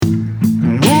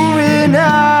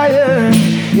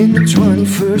in the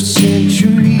 21st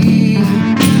century.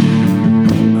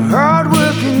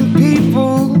 Hard-working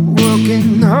people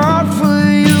working hard for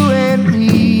you and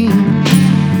me.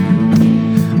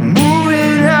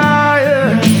 Moving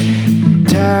higher,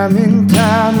 time and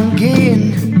time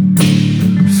again.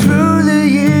 Through the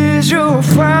years you'll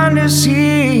find us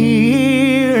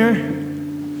here.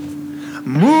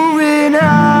 Moving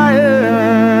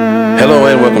higher. Hello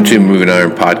and welcome to Moving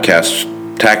Iron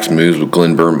Podcast Tax Moves with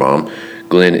Glen Birnbaum.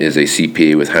 Glen is a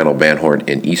CPA with Heinel Banhort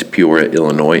in East Peoria,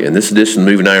 Illinois. And this edition of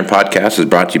Moving Iron Podcast is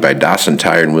brought to you by Dawson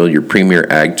Tire and Wheel, your premier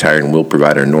ag tire and wheel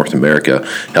provider in North America,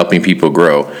 helping people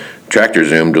grow. Tractor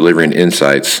Zoom, delivering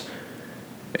insights,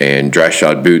 and Dry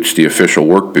Shod Boots, the official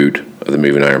work boot of the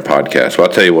Moving Iron Podcast. Well,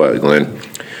 I'll tell you what, Glen,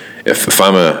 if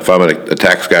I'm a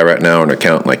tax guy right now or an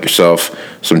accountant like yourself,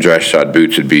 some Dry Shod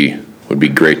Boots would be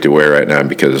great to wear right now,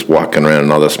 because walking around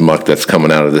and all this muck that's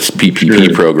coming out of this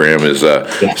PPP program is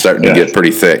starting to get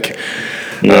pretty thick.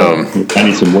 Yeah, I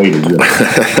need some weight.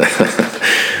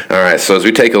 All right, so as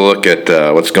we take a look at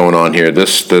what's going on here,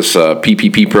 this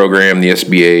PPP program, the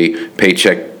SBA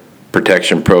Paycheck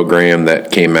Protection Program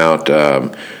that came out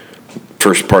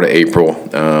first part of April,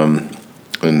 and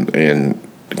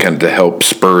kind of to help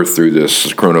spur through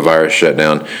this coronavirus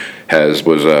shutdown,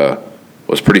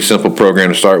 was a pretty simple program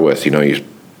to start with. You know,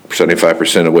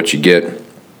 75% of what you get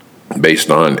based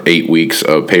on 8 weeks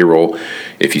of payroll.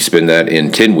 If you spend that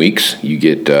in 10 weeks, you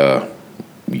get on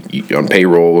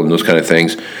payroll and those kind of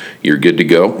things, you're good to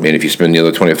go. And if you spend the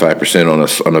other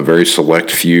 25% on a very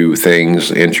select few things,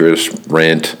 interest,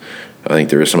 rent, I think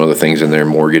there are some other things in there,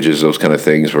 mortgages, those kind of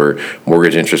things, where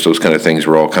mortgage interest, those kind of things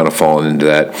were all kind of falling into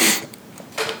that.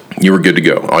 You were good to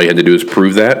go. All you had to do is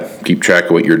prove that, keep track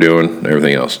of what you're doing,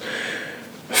 everything else.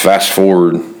 Fast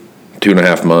forward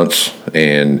 2.5 months,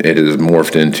 and it has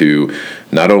morphed into,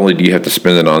 not only do you have to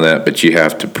spend it on that, but you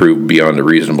have to prove beyond a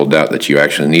reasonable doubt that you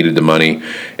actually needed the money.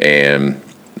 And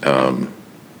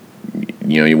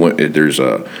there's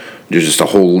just a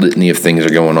whole litany of things that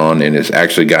are going on, and it's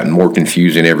actually gotten more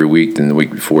confusing every week than the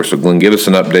week before. So, Glenn, give us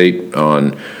an update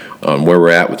on where we're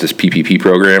at with this PPP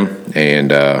program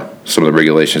and some of the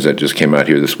regulations that just came out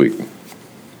here this week.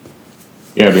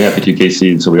 Yeah, I'd be happy to,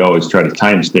 Casey. So we always try to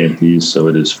timestamp these. So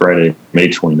it is Friday, May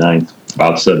 29th,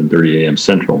 about 7:30 a.m.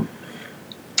 Central.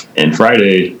 And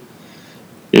Friday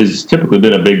has typically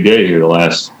been a big day here the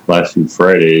last few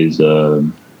Fridays. So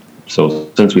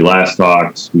since we last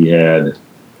talked, we had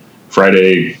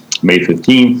Friday, May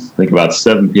 15th, I think about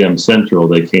 7 p.m. Central,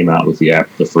 they came out with the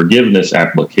forgiveness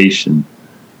application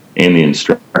and the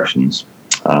instructions,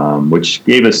 which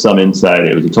gave us some insight.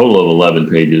 It was a total of 11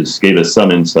 pages, gave us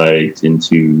some insight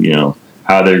into,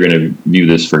 how they're going to view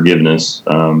this forgiveness.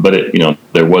 But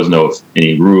there was no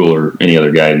any rule or any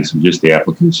other guidance, just the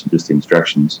application, just the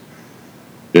instructions.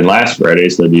 Then last Friday,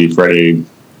 so that'd be Friday,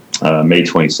 May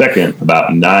 22nd,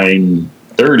 about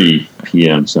 9:30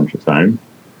 p.m. Central Time,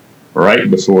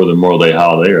 right before the Memorial Day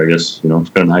holiday, or I guess,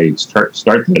 depending on how you start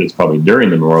that, it's probably during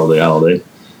the Memorial Day holiday.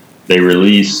 They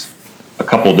release a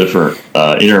couple different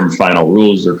interim final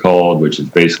rules, they're called, which is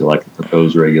basically like a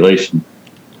proposed regulation.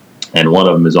 And one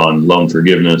of them is on loan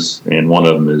forgiveness, and one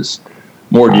of them is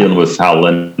more dealing with how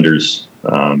lenders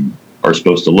are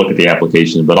supposed to look at the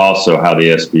application, but also how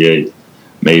the SBA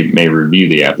may review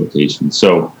the application.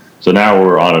 So now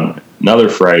we're on another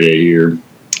Friday here,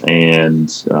 and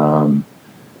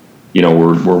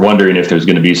we're wondering if there's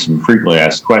going to be some frequently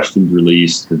asked questions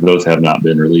released, because those have not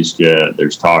been released yet.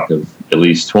 There's talk of at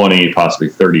least 20, possibly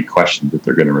 30 questions that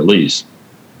they're going to release.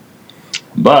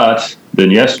 But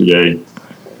then yesterday,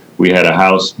 we had a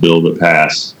House bill that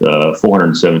passed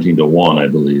 417-1, I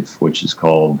believe, which is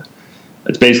called,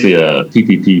 it's basically a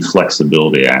PPP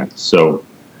Flexibility Act. So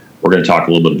we're going to talk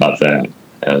a little bit about that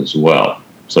as well.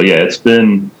 So yeah, there's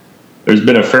been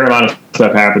a fair amount of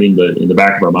stuff happening, but in the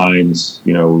back of our minds,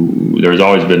 there's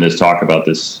always been this talk about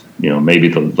this, maybe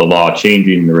the law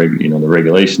changing, the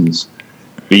regulations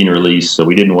being released. So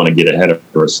we didn't want to get ahead of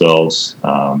ourselves.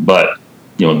 But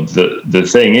the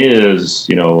thing is,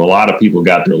 a lot of people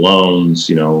got their loans,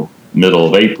 middle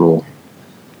of April.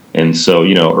 And so,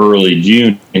 early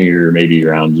June here, maybe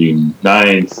around June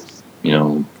 9th,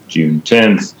 June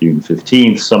 10th, June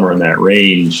 15th, somewhere in that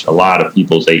range, a lot of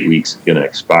people's 8 weeks are going to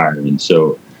expire. And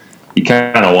so you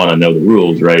kind of want to know the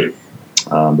rules, right,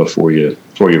 before you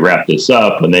wrap this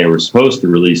up. And they were supposed to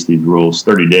release these rules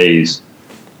 30 days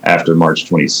after March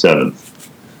 27th.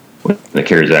 When the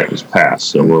CARES Act was passed.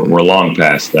 So we're long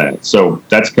past that. So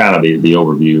that's kind of the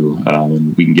overview,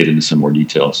 and we can get into some more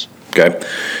details. Okay.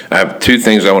 I have two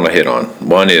things I want to hit on.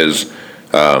 One is,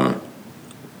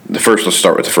 let's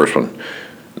start with the first one.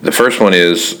 The first one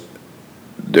is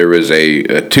there was a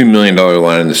 $2 million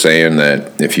line in the sand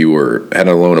that if you had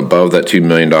a loan above that $2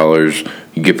 million,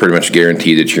 you get pretty much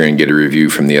guaranteed that you're going to get a review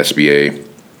from the SBA.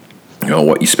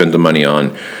 What you spent the money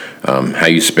on, how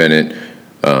you spent it.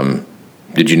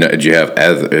 Did you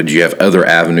have other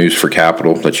avenues for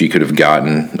capital that you could have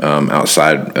gotten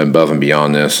outside, above and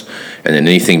beyond this? And then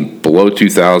anything below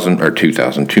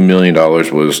 $2 million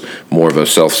was more of a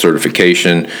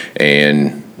self-certification,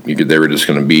 and they were just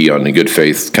going to be on the good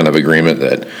faith kind of agreement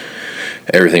that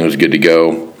everything was good to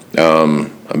go.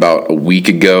 About a week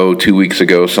ago, 2 weeks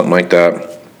ago, something like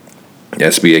that, the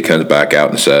SBA comes back out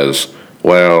and says,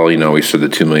 well, we said the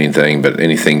 $2 million thing, but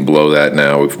anything below that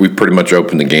now, we've pretty much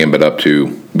opened the gambit up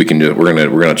to. We're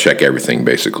gonna check everything.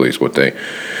 Basically, is what they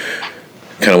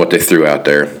threw out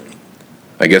there.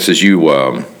 I guess as you,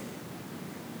 how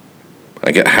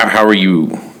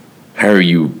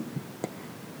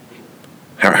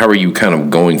are you kind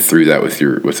of going through that with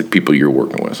the people you're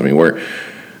working with?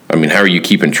 How are you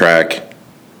keeping track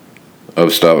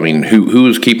of stuff? Who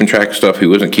is keeping track of stuff?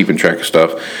 Who isn't keeping track of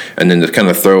stuff? And then to kind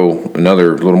of throw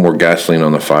another little more gasoline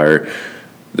on the fire,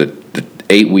 the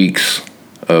 8 weeks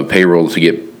of payroll to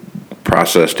get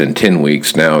processed in 10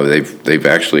 weeks. Now they've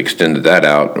actually extended that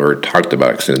out, or talked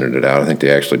about extending it out. I think they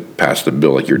actually passed the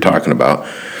bill like you're talking about,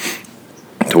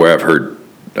 to where I've heard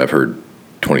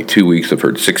 22 weeks. I've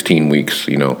heard 16 weeks.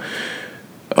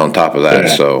 On top of that,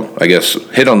 So I guess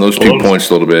hit on those 2 points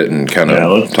a little bit and kind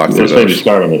of talk through those. Let's maybe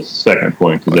start on the second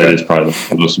point, because that is probably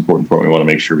the most important point we want to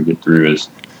make sure we get through.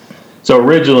 So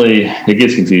originally, it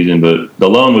gets confusing, but the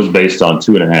loan was based on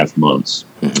 2.5 months,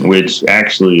 which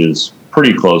actually is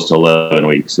pretty close to 11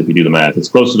 weeks. If you do the math, it's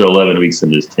closer to 11 weeks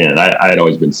than it is 10. I had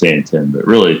always been saying 10, but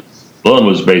really, the loan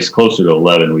was based closer to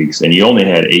 11 weeks, and you only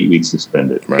had 8 weeks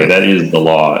suspended. Right. Okay, that is the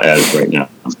law as of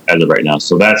right now.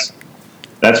 So that's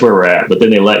where we're at. But then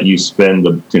they let you spend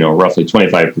roughly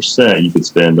 25% you could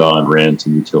spend on rent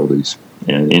and utilities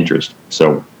and interest.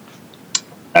 So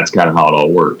that's kind of how it all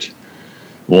worked.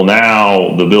 Well,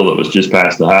 now the bill that was just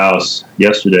passed the House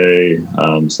yesterday,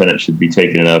 Senate should be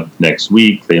taking it up next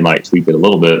week. They might tweak it a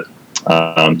little bit.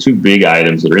 2 big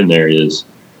items that are in there is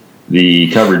the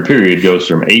covered period goes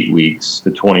from 8 weeks to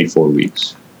 24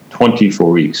 weeks.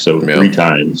 24 weeks, so 3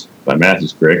 times, if my math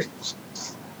is correct.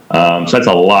 So that's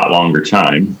a lot longer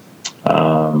time.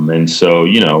 And so,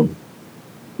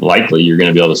 likely you're going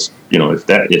to be able to, if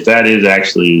that is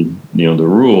actually, the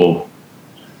rule,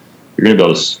 you're going to be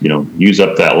able to, use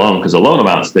up that loan, because the loan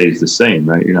amount stays the same,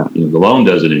 right? You're not, the loan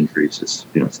doesn't increase. It's,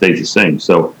 it stays the same.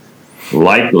 So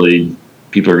likely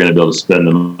people are going to be able to spend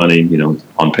the money,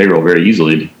 on payroll very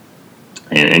easily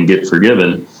and get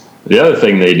forgiven. The other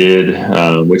thing they did,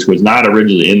 which was not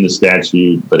originally in the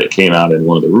statute, but it came out in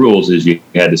one of the rules, is you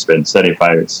had to spend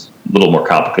 75%. It's a little more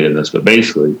complicated than this, but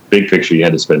basically, big picture, you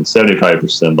had to spend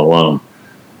 75% of the loan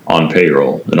on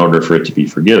payroll in order for it to be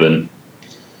forgiven.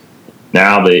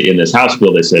 Now, in this House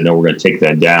bill, they said, no, we're going to take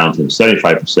that down from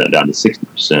 75% down to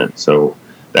 60%. So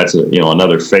that's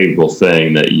another favorable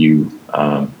thing, that you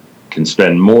can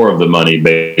spend more of the money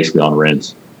basically on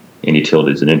rent and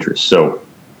utilities and interest. So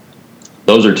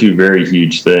those are 2 very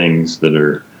huge things that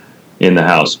are in the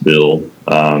House bill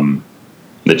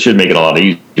that should make it a lot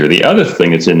easier. The other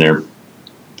thing that's in there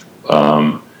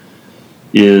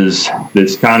is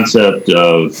this concept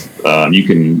of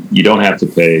you don't have to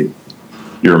pay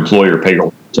your employer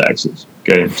payroll taxes.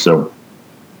 Okay, so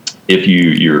if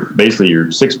you're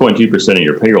 6.2% of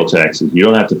your payroll taxes, you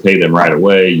don't have to pay them right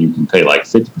away. You can pay like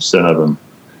 50% of them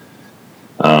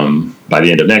by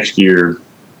the end of next year,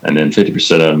 and then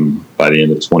 50% of them by the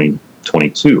end of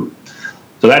 2022.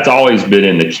 So that's always been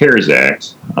in the CARES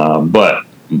Act. But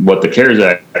what the CARES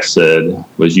Act said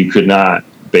was you could not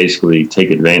basically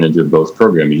take advantage of both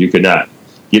programs. You could not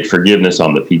get forgiveness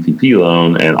on the PPP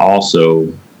loan and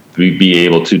also be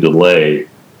able to delay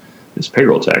this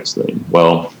payroll tax thing.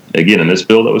 Well, again, in this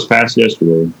bill that was passed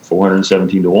yesterday,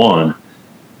 417-1,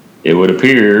 it would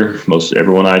appear most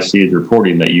everyone I see is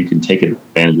reporting that you can take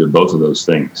advantage of both of those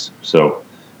things. So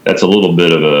that's a little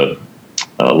bit of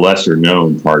a lesser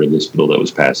known part of this bill that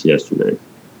was passed yesterday.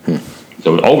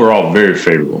 So overall, very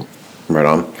favorable. Right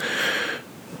on.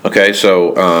 Okay,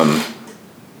 so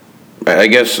I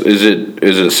guess is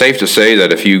it safe to say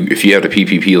that if you have a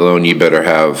PPP loan, you better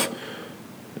have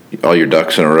all your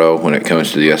ducks in a row when it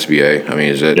comes to the SBA? I mean,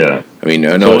 is it? Yeah. I mean,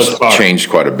 I know it's changed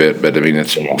quite a bit, but I mean, it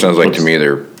sounds like to me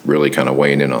they're really kind of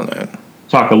weighing in on that.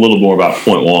 Talk a little more about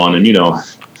point one, and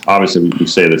obviously we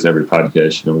say this every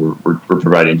podcast. We're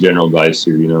providing general advice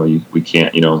here. We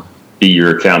can't be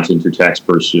your accountant or tax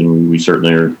person. We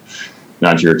certainly are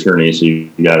not your attorney, so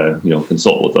you got to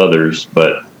consult with others.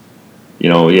 But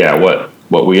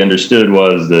what we understood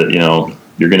was that,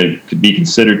 you're going to be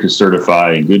considered to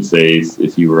certify in good faith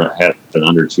if you had an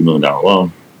under $2 million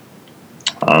loan.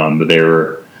 But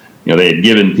they had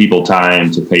given people time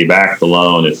to pay back the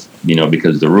loan if,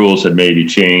 because the rules had maybe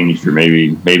changed, or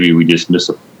maybe we just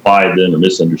misapplied them or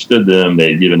misunderstood them.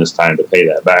 They had given us time to pay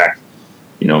that back.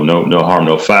 No harm,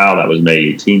 no foul. That was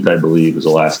May 18th, I believe, was the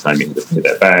last time you had to pay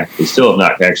that back. They still have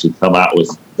not actually come out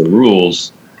with the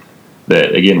rules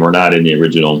that, again, were not in the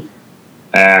original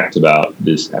act about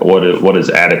this. What does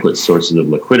adequate sources of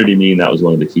liquidity mean? That was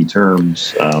one of the key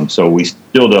terms. So we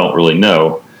still don't really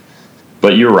know.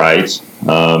 But you're right.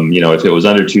 If it was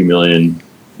under $2 million,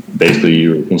 basically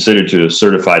you were considered to have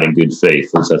certified in good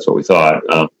faith. At least that's what we thought.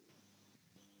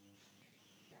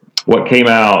 What came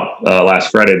out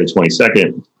last Friday, the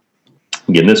 22nd.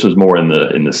 Again, this was more in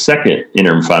the second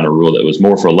interim final rule that was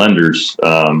more for lenders,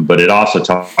 but it also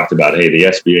talked about, hey, the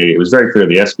SBA. It was very clear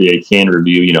the SBA can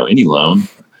review, any loan,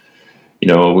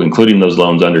 including those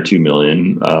loans under $2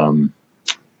 million.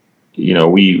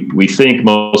 We think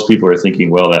most people are thinking,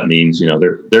 well, that means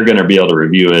they're going to be able to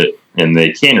review it, and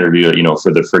they can review it,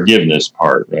 for the forgiveness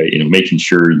part, right? Making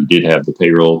sure you did have the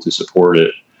payroll to support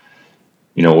it.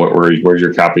 Where's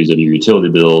your copies of your utility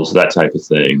bills, that type of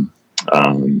thing.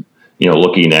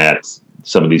 Looking at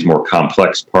some of these more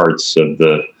complex parts of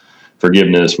the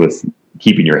forgiveness with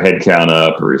keeping your head count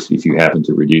up, or if you happen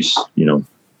to reduce,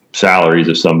 salaries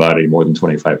of somebody more than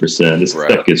 25%, this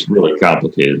stuff gets really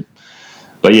complicated.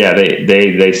 But yeah,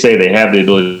 they say they have the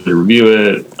ability to review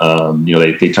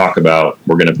it. They talk about,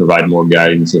 we're going to provide more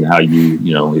guidance in how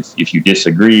if you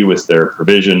disagree with their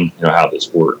provision, how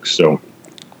this works. So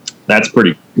that's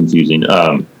pretty confusing.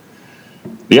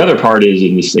 The other part is,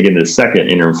 the second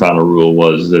interim final rule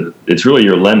was that it's really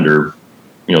your lender,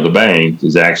 the bank,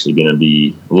 is actually going to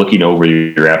be looking over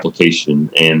your application,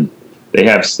 and they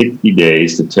have 60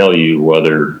 days to tell you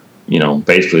whether,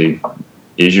 basically,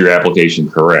 is your application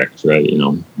correct, right?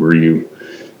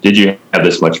 Did you have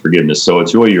this much forgiveness? So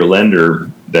it's really your lender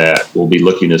that will be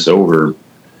looking this over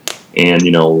and,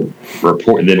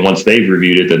 report. And then once they've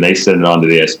reviewed it, then they send it on to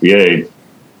the SBA.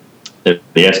 The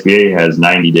SBA has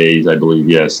 90 days, I believe,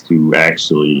 to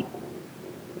actually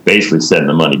basically send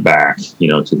the money back,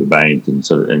 to the bank and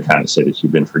kind of say that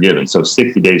you've been forgiven. So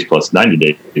 60 days plus 90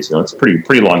 days, it's a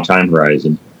pretty long time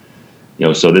horizon.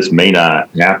 So this may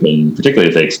not happen, particularly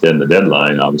if they extend the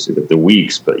deadline, obviously, the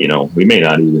weeks. But, we may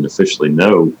not even officially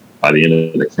know by the end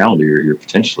of the calendar year,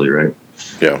 potentially, right?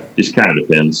 Yeah. Just kind of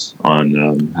depends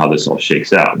on how this all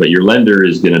shakes out. But your lender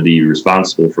is going to be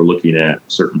responsible for looking at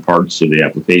certain parts of the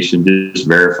application, just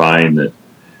verifying that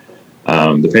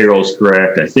the payroll is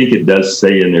correct. I think it does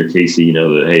say in there, Casey,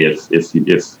 that, hey,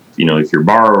 if your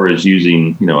borrower is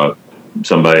using,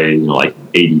 somebody, like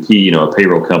ADP, a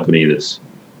payroll company that's,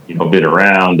 been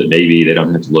around, that maybe they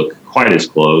don't have to look quite as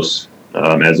close,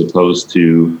 as opposed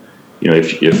to,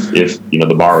 if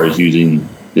the borrower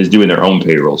is doing their own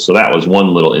payroll. So that was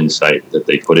one little insight that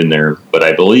they put in there. But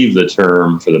I believe the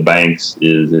term for the banks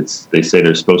is they say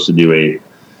they're supposed to do a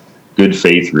good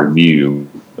faith review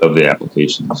of the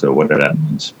application. So whatever that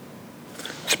means.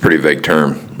 It's a pretty vague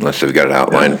term, unless they've got it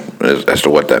outlined as to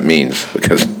what that means,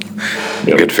 because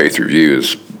good faith review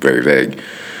is very vague.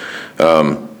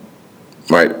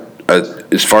 Right.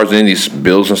 As far as any of these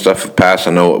bills and stuff have passed,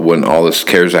 I know when all this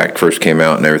CARES Act first came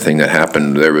out and everything that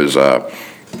happened, there was,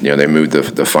 they moved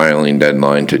the filing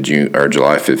deadline to June or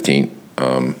July 15th,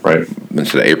 right,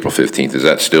 instead of April 15th. Is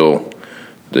that still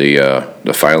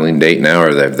the filing date now,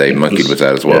 or have they monkeyed with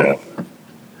that as well? Yeah.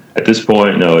 At this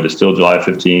point, no, it is still July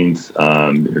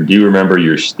 15th. Do you remember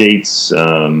your states?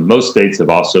 Most states have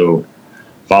also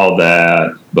followed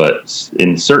that, but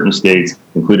in certain states,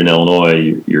 including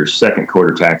Illinois, your second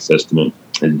quarter tax estimate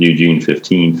is due June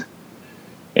 15th,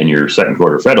 and your second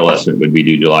quarter federal estimate would be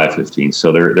due July 15th.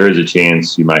 So there is a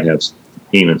chance you might have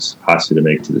payments possibly to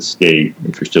make to the state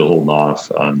if you're still holding off.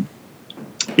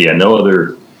 No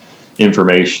other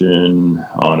information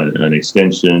on an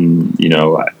extension.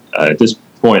 At this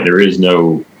point, there is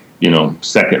no,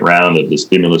 second round of the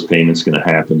stimulus payments going to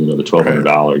happen. The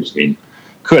 $1,200. I mean,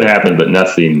 could happen, but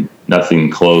nothing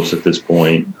close at this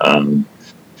point.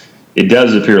 It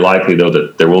does appear likely, though,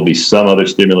 that there will be some other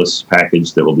stimulus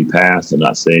package that will be passed. I'm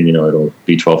not saying, it'll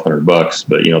be $1,200,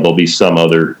 but, there'll be some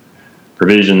other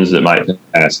provisions that might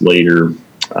pass later.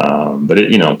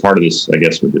 But part of this, I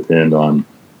guess, would depend on,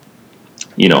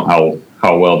 how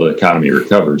well the economy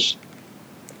recovers.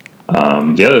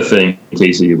 The other thing,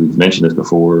 Casey, we've mentioned this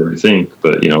before, I think,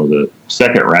 but, the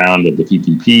second round of the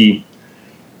PPP,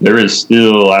 there is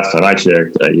still, last time I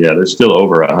checked, there's still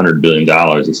over $100 billion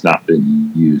that's not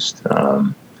been used.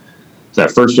 So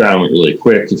that first round went really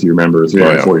quick. If you remember,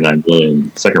 349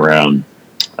 billion. Second round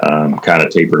kind of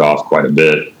tapered off quite a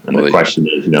bit. And the question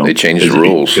is, they changed the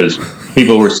rules because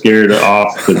people were scared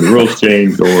off because the rules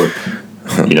changed, or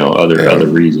other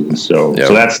reasons. So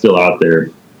that's still out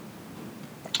there.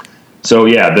 So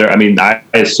I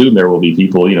assume there will be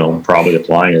people, probably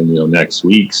applying, next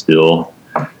week still,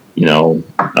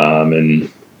 and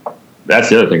that's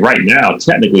the other thing. Right now,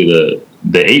 technically,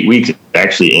 the 8 weeks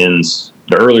actually ends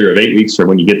the earlier of 8 weeks from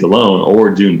when you get the loan,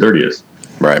 or June 30th.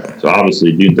 Right. So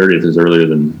obviously June 30th is earlier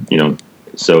than,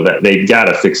 so that they've got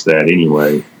to fix that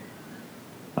anyway.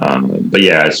 But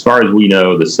yeah, as far as we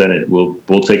know, the Senate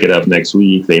will take it up next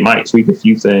week. They might tweak a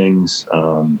few things.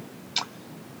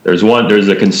 There's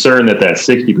a concern that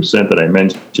 60% that I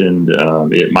mentioned,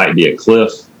 it might be a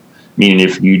cliff, meaning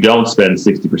if you don't spend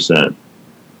 60%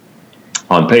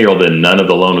 on payroll, then none of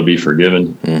the loan will be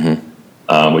forgiven,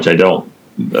 which I don't.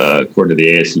 According to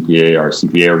the ASCPA, our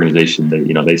CPA organization,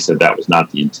 they said that was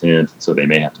not the intent, so they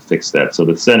may have to fix that. So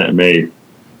the Senate may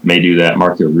do that.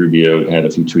 Marco Rubio had a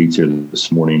few tweets here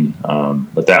this morning,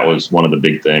 but that was one of the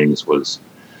big things was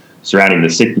surrounding the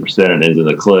 60% and into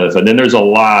the cliff. And then there's a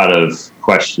lot of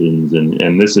questions,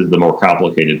 and this is the more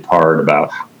complicated part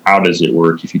about how does it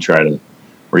work if you try to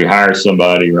rehire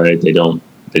somebody, right?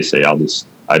 They say,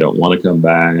 I don't want to come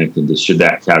back, and should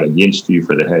that count against you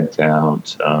for the head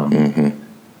count?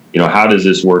 How does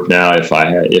this work now? If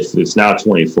it's now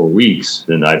 24 weeks,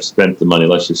 and I've spent the money,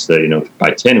 let's just say, by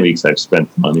 10 weeks, I've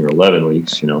spent the money, or 11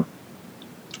 weeks,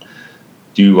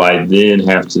 do I then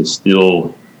have to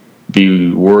still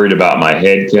be worried about my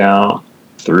head count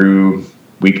through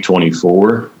week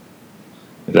 24?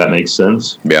 If that makes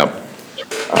sense. Yeah.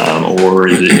 Or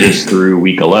is it just through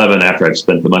week 11 after I've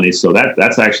spent the money? So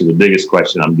that's actually the biggest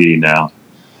question I'm getting now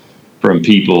from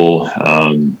people,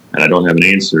 and I don't have an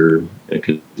answer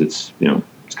because it's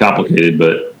complicated.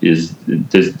 But does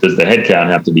the head count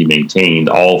have to be maintained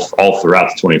all throughout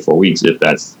the 24 weeks if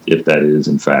that is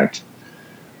in fact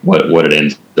what it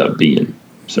ends up being?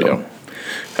 So yeah.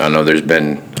 I know there's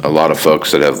been a lot of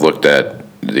folks that have looked at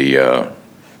the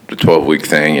 12-week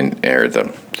thing or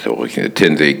the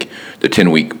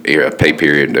 10-week pay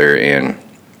period there, and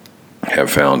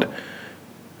have found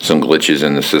some glitches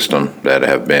in the system that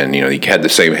have been, you had the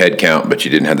same head count, but you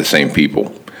didn't have the same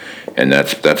people, and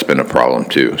that's been a problem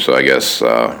too. So I guess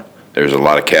there's a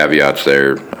lot of caveats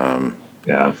there.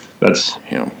 Yeah, that's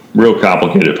real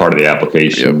complicated part of the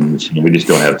application, which we just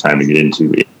don't have time to get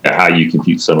into how you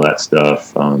compute some of that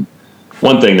stuff.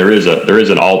 One thing, there is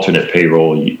an alternate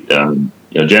payroll.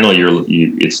 Generally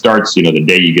it starts the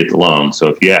day you get the loan. So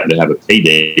if you happen to have a pay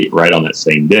date right on that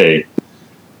same day,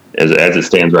 as it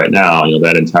stands right now,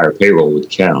 that entire payroll would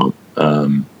count.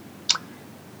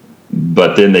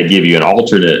 But then they give you an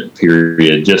alternate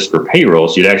period just for payroll.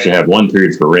 So you'd actually have one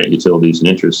period for rent, utilities, and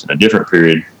interest, and a different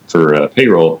period for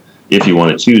payroll if you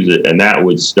want to choose it. And that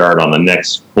would start on the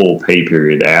next full pay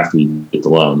period after you get the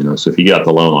loan. So if you got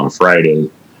the loan on a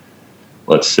Friday,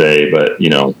 let's say, but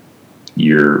then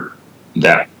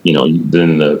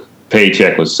the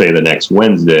paycheck was say the next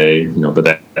Wednesday, but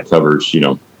that covers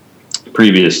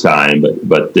previous time,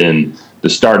 but then the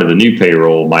start of the new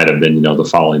payroll might have been the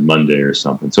following Monday or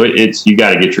something. So you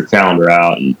got to get your calendar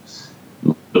out and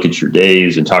look at your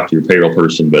days and talk to your payroll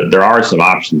person. But there are some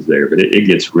options there, but it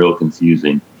gets real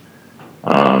confusing.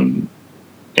 And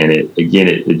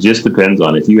it just depends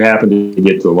on if you happen to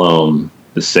get the loan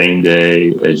the same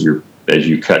day as you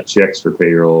cut checks for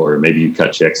payroll, or maybe you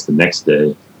cut checks the next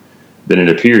day, then it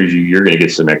appears you're going to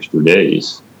get some extra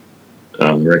days.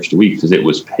 Or extra week because it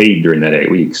was paid during that 8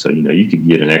 weeks. So, you could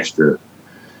get an extra,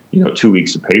 2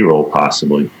 weeks of payroll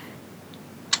possibly.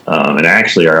 And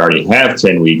actually, I already have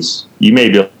 10 weeks. You may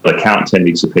be able to count 10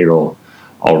 weeks of payroll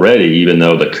already, even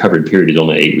though the covered period is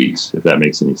only 8 weeks, if that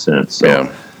makes any sense. So,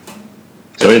 yeah.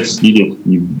 So it's,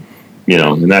 and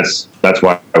that's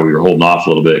why we were holding off a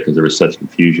little bit because there was such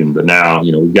confusion. But now,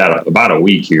 we've got about a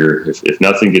week here. If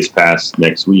nothing gets passed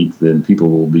next week, then people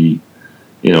will be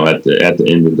at the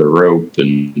end of the rope,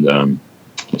 and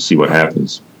we'll see what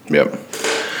happens. Yep.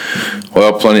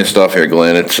 Well, plenty of stuff here,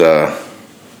 Glenn. It's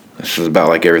this is about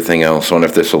like everything else. I wonder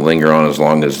if this will linger on as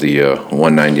long as the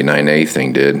 199A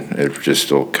thing did. It's just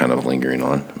still kind of lingering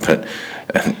on, but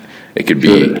it could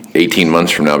be 18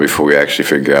 months from now before we actually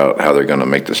figure out how they're going to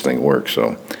make this thing work.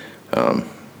 So,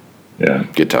 yeah,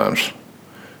 good times.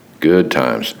 Good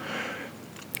times.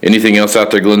 Anything else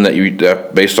out there, Glenn, that you,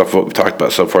 based off what we've talked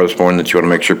about so far this morning, that you want to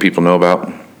make sure people know about?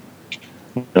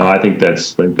 No, I think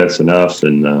that's enough.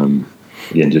 And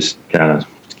again, just kind of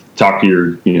talk to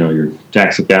your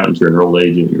tax accountant, your enrolled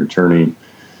agent, your attorney.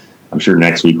 I'm sure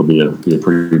next week will be a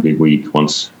pretty big week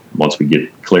once once we get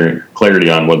clarity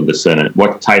on whether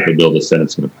what type of bill the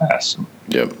Senate's going to pass. So.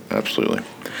 Yep, absolutely.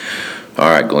 All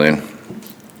right, Glenn.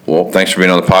 Well, thanks for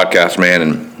being on the podcast,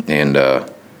 man, and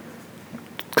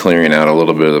clearing out a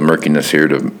little bit of the murkiness here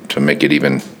to make it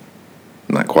even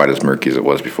not quite as murky as it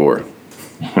was before.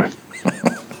 All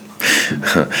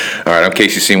right, I'm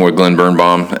Casey Seymour, Glen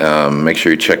Birnbaum. Make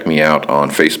sure you check me out on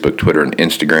Facebook, Twitter, and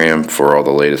Instagram for all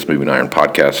the latest Moving Iron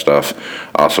podcast stuff.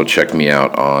 Also, check me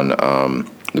out on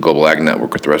the Global Ag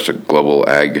Network with the rest of Global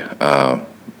Ag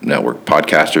Network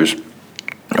podcasters.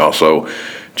 Also,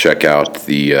 check out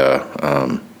the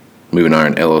Moving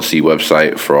Iron LLC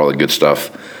website for all the good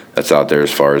stuff that's out there as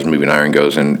far as Moving Iron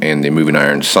goes. And the Moving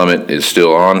Iron Summit is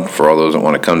still on for all those that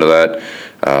want to come to that.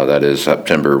 That is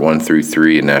September 1 through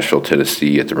 3 in Nashville,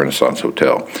 Tennessee at the Renaissance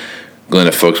Hotel. Glenn,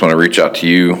 if folks want to reach out to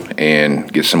you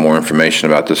and get some more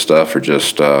information about this stuff or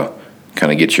just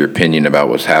kind of get your opinion about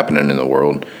what's happening in the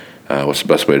world, what's the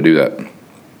best way to do that?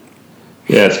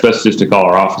 Yeah, it's best just to call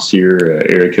our office here,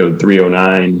 area code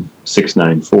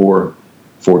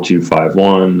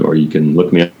 309-694-4251, or you can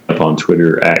look me up on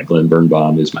Twitter at Glen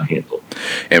Birnbaum is my handle.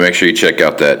 And make sure you check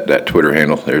out that Twitter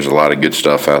handle. There's a lot of good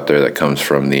stuff out there that comes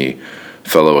from the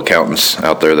fellow accountants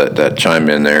out there that chime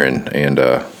in there and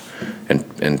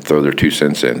throw their 2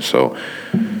 cents in. So,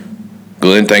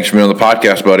 Glenn, thanks for being on the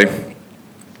podcast, buddy.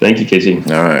 Thank you, Casey.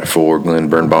 All right, for Glen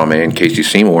Birnbaum and Casey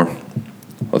Seymour,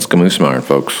 let's go move some iron,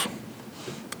 folks.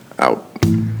 Out.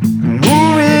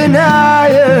 Moving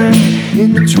higher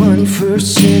in the 21st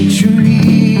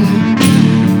century.